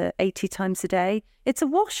to 80 times a day. It's a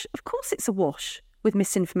wash. Of course it's a wash with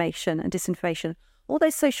misinformation and disinformation. All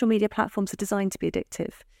those social media platforms are designed to be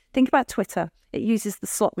addictive. Think about Twitter. It uses the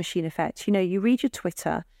slot machine effect. You read your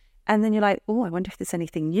Twitter and then you're like, oh, I wonder if there's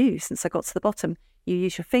anything new since I got to the bottom. You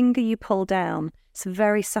use your finger, you pull down. It's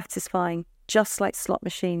very satisfying, just like slot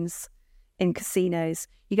machines in casinos.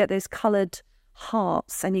 You get those coloured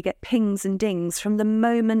hearts and you get pings and dings from the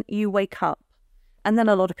moment you wake up. And then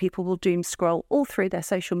a lot of people will doom scroll all through their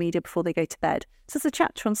social media before they go to bed. So there's a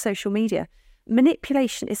chapter on social media.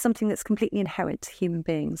 Manipulation is something that's completely inherent to human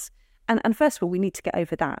beings. And first of all, we need to get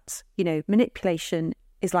over that. Manipulation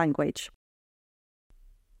is language.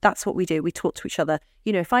 That's what we do. We talk to each other.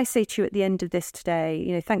 If I say to you at the end of this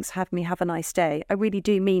today, thanks for having me, have a nice day, I really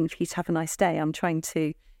do mean for you to have a nice day. I'm trying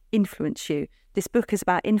to influence you. This book is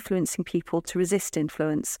about influencing people to resist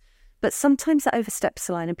influence. But sometimes that oversteps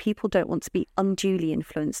the line and people don't want to be unduly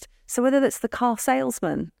influenced. So whether that's the car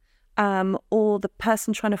salesman or the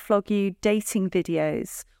person trying to flog you dating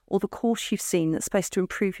videos, or the course you've seen that's supposed to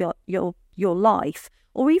improve your life,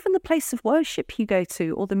 or even the place of worship you go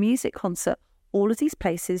to, or the music concert. All of these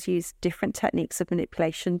places use different techniques of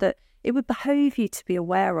manipulation that it would behoove you to be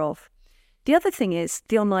aware of. The other thing is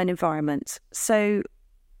the online environment. So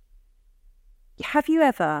have you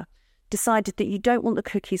ever decided that you don't want the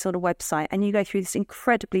cookies on a website and you go through this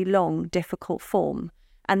incredibly long, difficult form,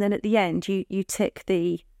 and then at the end you tick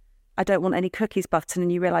the I don't want any cookies button,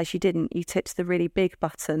 and you realise you didn't. You ticked the really big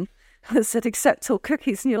button that said accept all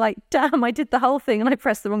cookies, and you're like, damn, I did the whole thing and I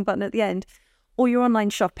pressed the wrong button at the end. Or you're online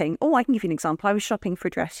shopping. Oh, I can give you an example. I was shopping for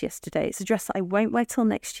a dress yesterday. It's a dress that I won't wear till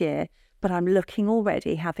next year, but I'm looking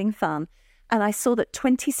already, having fun. And I saw that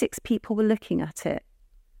 26 people were looking at it,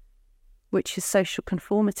 which is social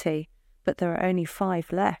conformity, but there are only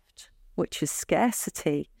 5 left, which is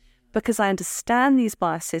scarcity. Because I understand these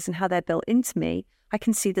biases and how they're built into me, I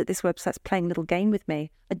can see that this website's playing a little game with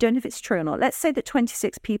me. I don't know if it's true or not. Let's say that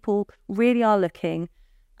 26 people really are looking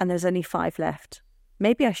and there's only 5 left.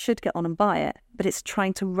 Maybe I should get on and buy it, but it's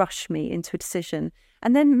trying to rush me into a decision.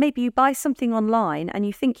 And then maybe you buy something online and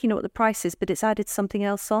you think you know what the price is, but it's added something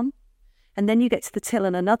else on. And then you get to the till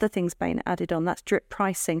and another thing's being added on. That's drip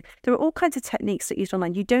pricing. There are all kinds of techniques that are used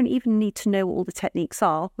online. You don't even need to know what all the techniques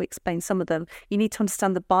are. We explain some of them. You need to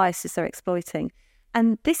understand the biases they're exploiting.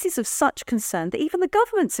 And this is of such concern that even the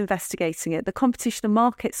government's investigating it. The Competition and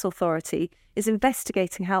Markets Authority is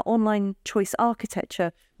investigating how online choice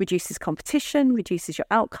architecture reduces competition, reduces your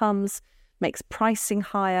outcomes, makes pricing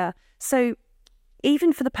higher. So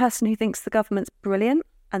even for the person who thinks the government's brilliant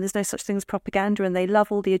and there's no such thing as propaganda and they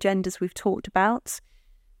love all the agendas we've talked about,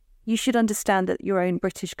 you should understand that your own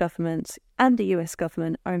British government and the US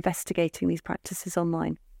government are investigating these practices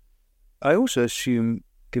online. I also assume,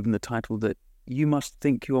 given the title, that you must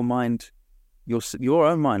think your mind, your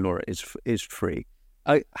own mind, Laura, is free.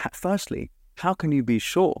 Firstly, how can you be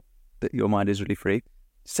sure that your mind is really free?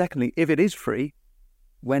 Secondly, if it is free,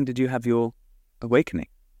 when did you have your awakening?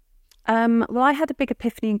 Well, I had a big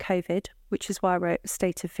epiphany in COVID, which is why I wrote A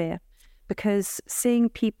State of Fear, because seeing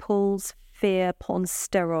people's fear put on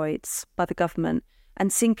steroids by the government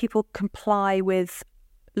and seeing people comply with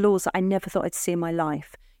laws that I never thought I'd see in my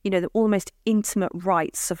life, you know, the almost intimate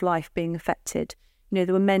rights of life being affected. You know,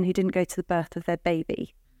 there were men who didn't go to the birth of their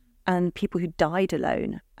baby and people who died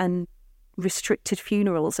alone and restricted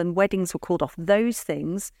funerals and weddings were called off. Those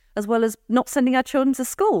things, as well as not sending our children to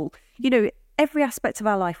school. You know, every aspect of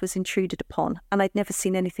our life was intruded upon and I'd never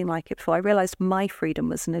seen anything like it before. I realised my freedom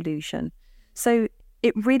was an illusion. So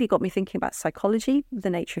it really got me thinking about psychology, the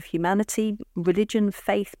nature of humanity, religion,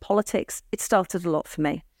 faith, politics. It started a lot for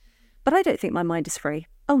me. But I don't think my mind is free.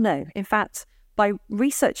 Oh no. In fact, by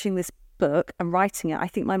researching this book and writing it, I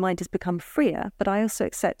think my mind has become freer, but I also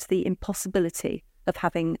accept the impossibility of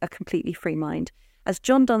having a completely free mind. As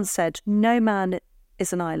John Donne said, no man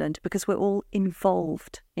is an island because we're all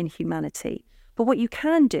involved in humanity. But what you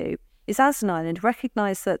can do is, as an island,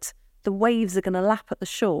 recognise that the waves are going to lap at the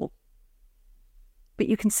shore, but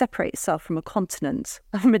you can separate yourself from a continent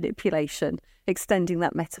of manipulation, extending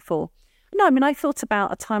that metaphor. No, I mean, I thought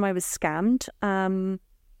about a time I was scammed.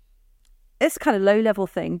 It's kind of low-level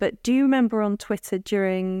thing, but do you remember on Twitter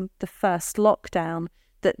during the first lockdown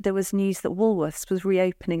that there was news that Woolworths was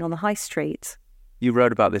reopening on the high street? You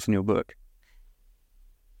wrote about this in your book.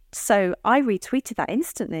 So I retweeted that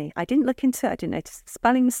instantly. I didn't look into it. I didn't notice the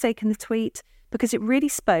spelling mistake in the tweet because it really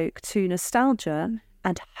spoke to nostalgia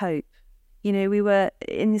and hope. You know, we were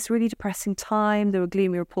in this really depressing time. There were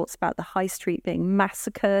gloomy reports about the high street being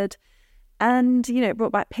massacred. And, you know, it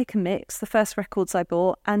brought back Pick and Mix, the first records I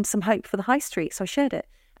bought, and some hope for the high street. So I shared it.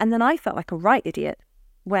 And then I felt like a right idiot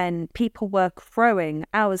when people were crowing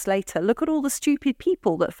hours later, look at all the stupid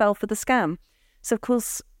people that fell for the scam. So, of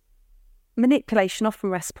course, manipulation often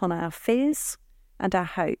rests upon our fears and our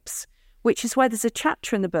hopes, which is why there's a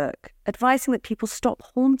chapter in the book advising that people stop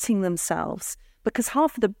haunting themselves, because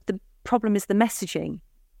half of the problem is the messaging,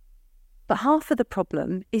 but half of the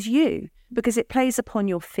problem is you, because it plays upon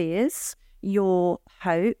your fears, your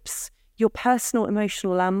hopes, your personal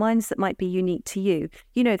emotional landmines that might be unique to you.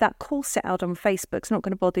 You know, that corset ad on Facebook's not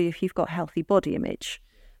going to bother you if you've got a healthy body image.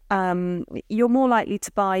 You're more likely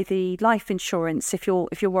to buy the life insurance if you're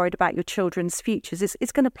worried about your children's futures.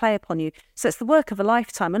 It's going to play upon you. So it's the work of a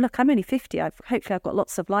lifetime. And look, I'm only 50. Hopefully I've got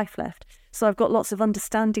lots of life left. So I've got lots of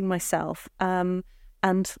understanding myself and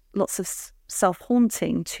lots of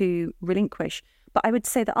self-haunting to relinquish. But I would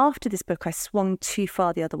say that after this book, I swung too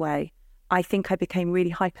far the other way. I think I became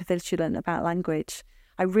really hypervigilant about language.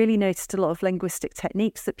 I really noticed a lot of linguistic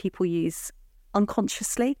techniques that people use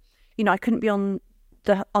unconsciously. You know, I couldn't be on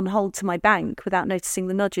on hold to my bank without noticing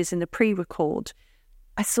the nudges in the pre-record.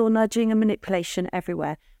 I saw nudging and manipulation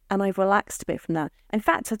everywhere, and I've relaxed a bit from that. In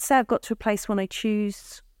fact, I'd say I've got to a place when I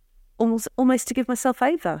choose almost to give myself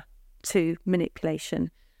over to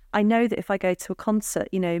manipulation. I know that if I go to a concert,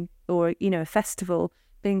 or a festival,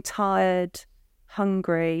 being tired,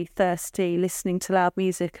 hungry, thirsty, listening to loud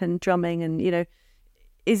music and drumming and,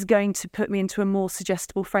 is going to put me into a more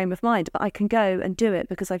suggestible frame of mind. But I can go and do it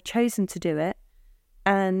because I've chosen to do it.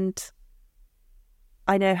 And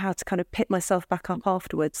I know how to kind of pick myself back up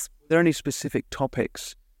afterwards. Are there any specific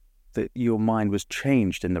topics that your mind was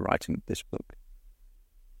changed in the writing of this book?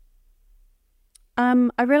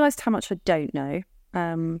 I realised how much I don't know.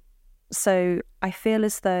 So I feel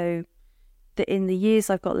as though that in the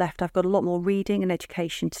years I've got left, I've got a lot more reading and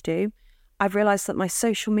education to do. I've realised that my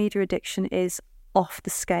social media addiction is off the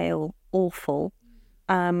scale, awful.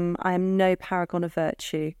 I am no paragon of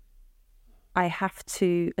virtue. I have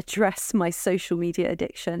to address my social media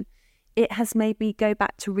addiction. It has made me go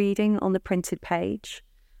back to reading on the printed page.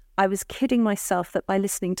 I was kidding myself that by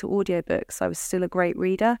listening to audiobooks, I was still a great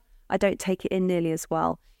reader. I don't take it in nearly as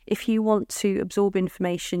well. If you want to absorb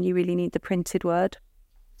information, you really need the printed word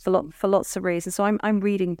for lots of reasons. So I'm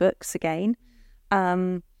reading books again.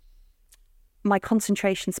 My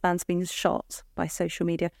concentration span's been shot by social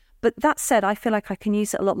media. But that said, I feel like I can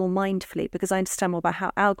use it a lot more mindfully because I understand more about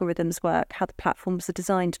how algorithms work, how the platforms are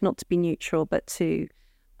designed not to be neutral, but to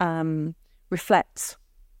reflect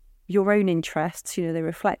your own interests. They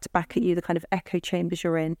reflect back at you the kind of echo chambers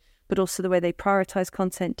you're in, but also the way they prioritise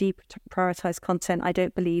content, deprioritise content. I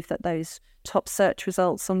don't believe that those top search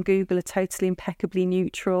results on Google are totally impeccably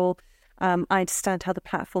neutral. I understand how the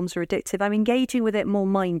platforms are addictive. I'm engaging with it more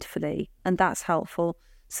mindfully, and that's helpful.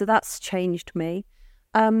 So that's changed me.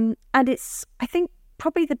 And it's, I think,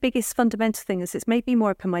 probably the biggest fundamental thing is it's made me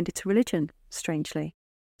more open-minded to religion, strangely.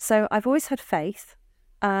 So I've always had faith,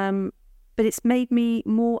 but it's made me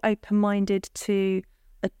more open-minded to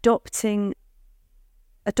adopting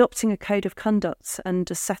a code of conduct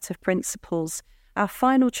and a set of principles. Our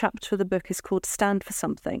final chapter of the book is called Stand for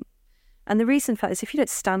Something. And the reason for that is if you don't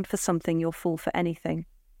stand for something, you'll fall for anything.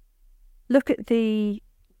 Look at the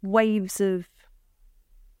waves of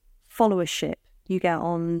followership you get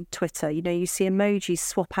on Twitter. You see emojis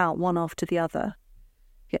swap out one after the other.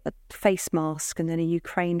 You get a face mask and then a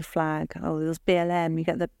Ukraine flag. Oh, there's BLM. You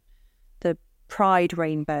get the pride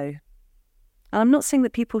rainbow. And I'm not saying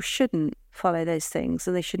that people shouldn't follow those things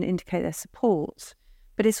and they shouldn't indicate their support,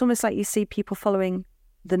 but it's almost like you see people following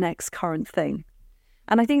the next current thing.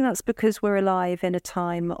 And I think that's because we're alive in a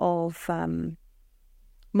time of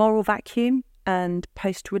moral vacuum and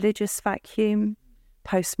post-religious vacuum,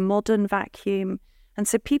 post-modern vacuum. And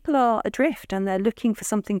so people are adrift and they're looking for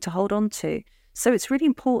something to hold on to. So it's really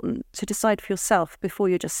important to decide for yourself before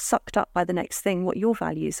you're just sucked up by the next thing what your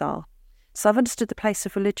values are. So I've understood the place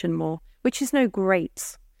of religion more, which is no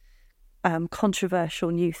great controversial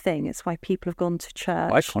new thing. It's why people have gone to church.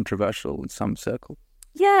 Quite controversial in some circles.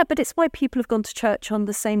 Yeah, but it's why people have gone to church on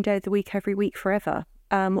the same day of the week every week forever.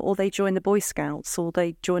 Or they join the Boy Scouts, or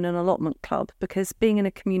they join an allotment club, because being in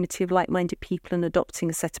a community of like-minded people and adopting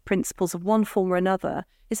a set of principles of one form or another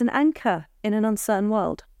is an anchor in an uncertain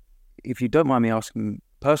world. If you don't mind me asking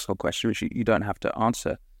a personal question, which you don't have to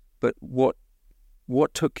answer, but what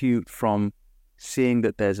took you from seeing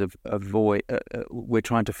that there's a void, we're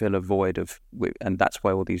trying to fill a void and that's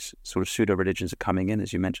why all these sort of pseudo-religions are coming in,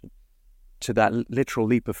 as you mentioned, to that literal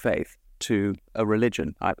leap of faith to a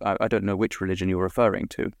religion? I don't know which religion you're referring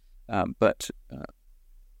to, but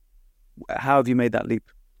how have you made that leap?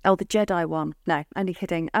 Oh, the Jedi one. No, only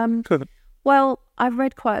kidding. Well, I've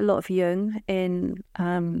read quite a lot of Jung in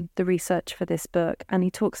the research for this book, and he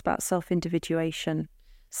talks about self-individuation.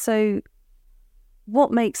 So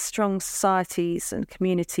what makes strong societies and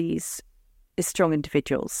communities is strong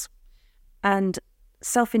individuals. And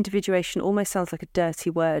self-individuation almost sounds like a dirty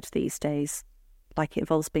word these days, like it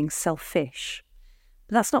involves being selfish.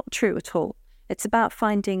 But that's not true at all. It's about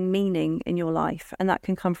finding meaning in your life, and that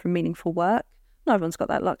can come from meaningful work. Not everyone's got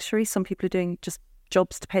that luxury. Some people are doing just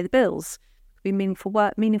jobs to pay the bills. It could be meaningful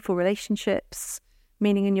work, meaningful relationships,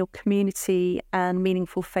 meaning in your community, and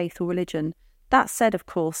meaningful faith or religion. That said, of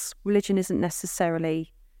course, religion isn't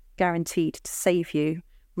necessarily guaranteed to save you.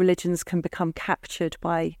 Religions can become captured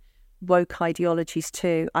by woke ideologies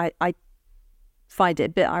too. I find it a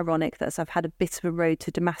bit ironic that as I've had a bit of a road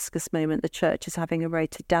to Damascus moment, the church is having a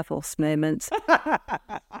road to Davos moment.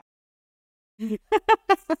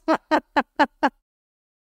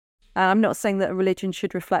 I'm not saying that a religion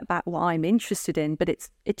should reflect back what I'm interested in, but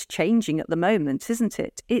it's changing at the moment, isn't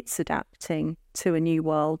it? It's adapting to a new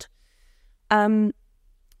world.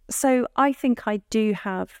 So I think I do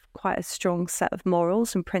have quite a strong set of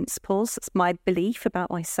morals and principles. That's my belief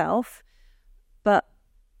about myself. But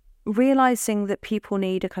realising that people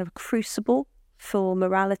need a kind of crucible for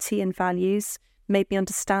morality and values made me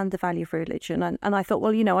understand the value of religion. And I thought,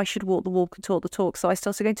 well, I should walk the walk and talk the talk. So I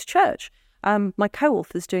started going to church. My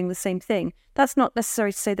co-author's doing the same thing. That's not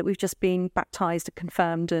necessary to say that we've just been baptised and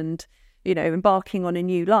confirmed and, embarking on a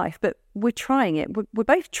new life, but we're trying it. We're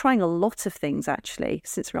both trying a lot of things, actually,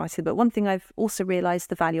 since writing. But one thing I've also realised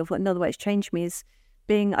the value of, another way it's changed me, is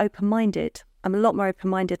being open-minded. I'm a lot more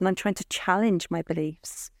open-minded, and I'm trying to challenge my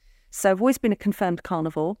beliefs. So I've always been a confirmed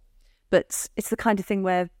carnivore, but it's the kind of thing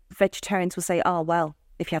where vegetarians will say, well,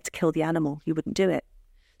 if you had to kill the animal, you wouldn't do it.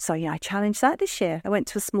 So, I challenged that this year. I went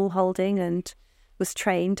to a small holding and was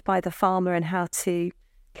trained by the farmer in how to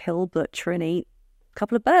kill, butcher and eat a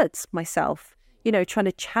couple of birds myself, trying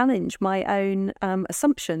to challenge my own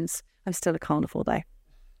assumptions. I'm still a carnivore, though.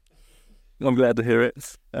 I'm glad to hear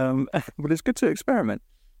it. But it's good to experiment.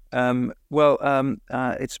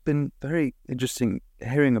 It's been very interesting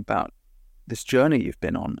hearing about this journey you've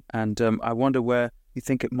been on. And I wonder where you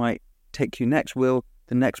think it might take you next. Will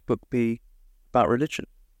the next book be about religion?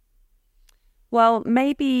 Well,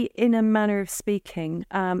 maybe in a manner of speaking,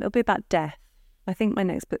 it'll be about death. I think my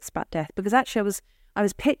next book's about death, because actually I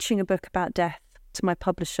was pitching a book about death to my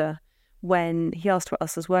publisher when he asked what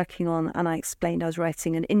else I was working on, and I explained I was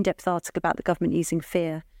writing an in-depth article about the government using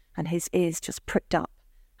fear, and his ears just pricked up.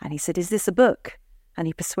 And he said, "Is this a book?" And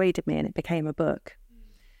he persuaded me, and it became a book.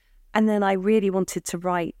 And then I really wanted to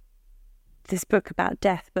write this book about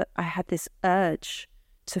death, but I had this urge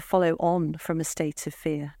to follow on from a state of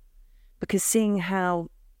fear. Because seeing how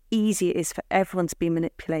easy it is for everyone to be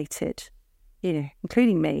manipulated,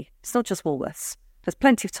 including me. It's not just Woolworths. There's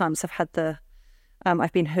plenty of times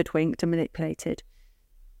I've been hoodwinked and manipulated.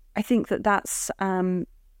 I think that's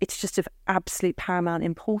it's just of absolute paramount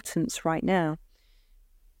importance right now.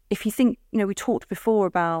 If you think, we talked before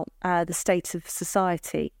about the state of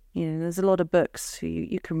society. There's a lot of books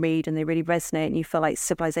you can read and they really resonate, and you feel like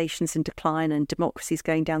civilization's in decline and democracy's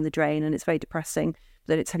going down the drain, and it's very depressing.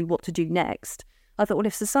 But they don't tell you what to do next. I thought, well,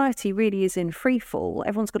 if society really is in free fall,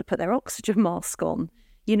 everyone's got to put their oxygen mask on.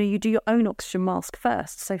 You do your own oxygen mask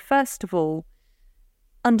first. So first of all,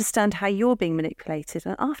 understand how you're being manipulated.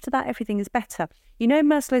 And after that, everything is better.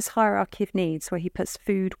 Maslow's hierarchy of needs, where he puts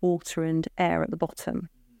food, water and air at the bottom.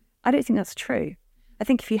 I don't think that's true. I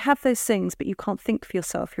think if you have those things, but you can't think for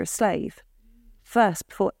yourself, you're a slave. First,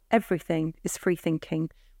 before everything, is free thinking.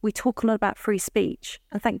 We talk a lot about free speech,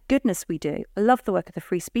 and thank goodness we do. I love the work of the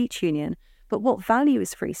Free Speech Union, but what value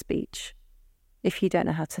is free speech if you don't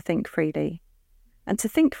know how to think freely? And to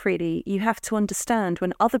think freely, you have to understand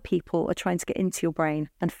when other people are trying to get into your brain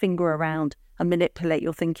and finger around and manipulate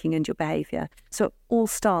your thinking and your behaviour. So it all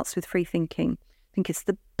starts with free thinking. I think it's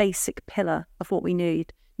the basic pillar of what we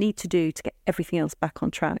need to do to get everything else back on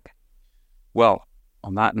track. Well,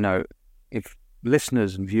 on that note, if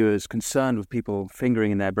listeners and viewers concerned with people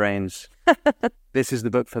fingering in their brains, this is the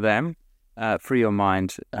book for them. Free Your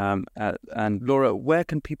Mind. And Laura, where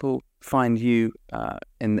can people find you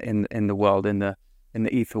in the world, in the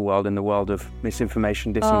ether world, in the world of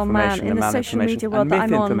misinformation, disinformation, in the social media world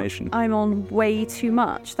that I'm on way too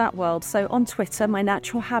much, that world. So on Twitter, my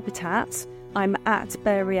natural habitat, I'm at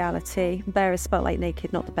Bear Reality. Bear is spelled like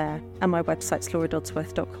naked, not the bear. And my website's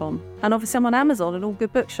lauradodsworth.com. And obviously I'm on Amazon and all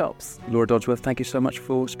good bookshops. Laura Dodsworth, thank you so much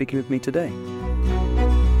for speaking with me today.